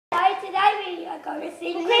are going to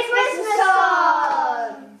sing Christmas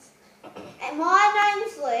songs. And my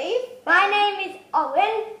name's Lee. My name is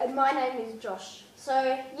Owen. And my name is Josh. So,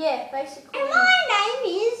 yeah, basically... And my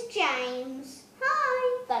name is James.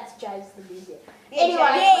 Hi. That's James the Minion. Yeah,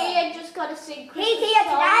 Anyway, we just got to sing Christmas He's here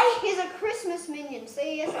songs. today. He's a Christmas minion. See,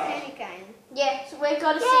 he has a candy cane. Yeah, so we're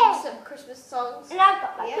going to sing some Christmas songs. And I've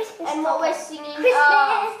got my Yeah. Christmas And what we're singing Christmas.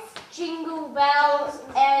 are Jingle Bells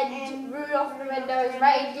and Rudolph the Red-Nosed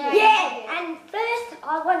Reindeer. Yeah, and first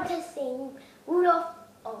I want to sing Rudolph.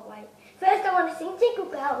 Oh, wait. First I want to sing Jingle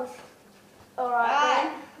Bells.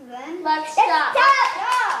 Alright, Then. let's start.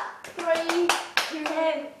 Start. 3,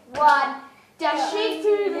 2, 1. Dashing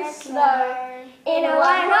through the snow in a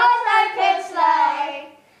one-horse open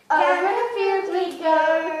sleigh. Over the fields we go,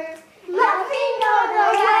 laughing all the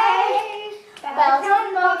way. Bells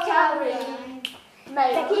on bobtail ring,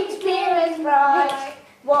 making spirits bright.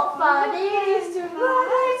 What fun it is to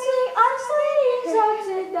ride, sing our sleigh songs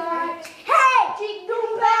at night. Hey, jingle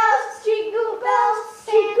bells, jingle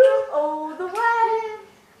all the way.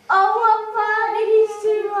 Oh, what fun it is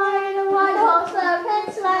to ride in a one-horse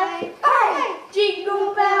open sleigh. Hey,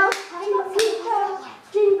 jingle bells,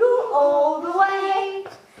 jingle all the way.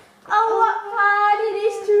 Oh, what fun it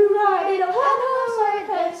is to ride in a one-horse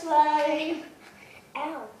open sleigh.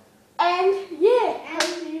 Ow. And yeah,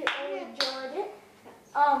 hope you all enjoyed it.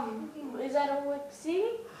 Is that all we're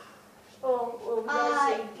singing? Or we're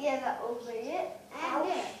gonna sing? Yeah, that will be it. And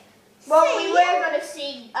yeah. Well, we were gonna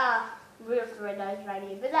sing Rudolph the Red-Nosed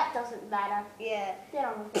Reindeer, but that doesn't matter. Yeah. Get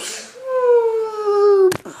on with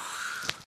it.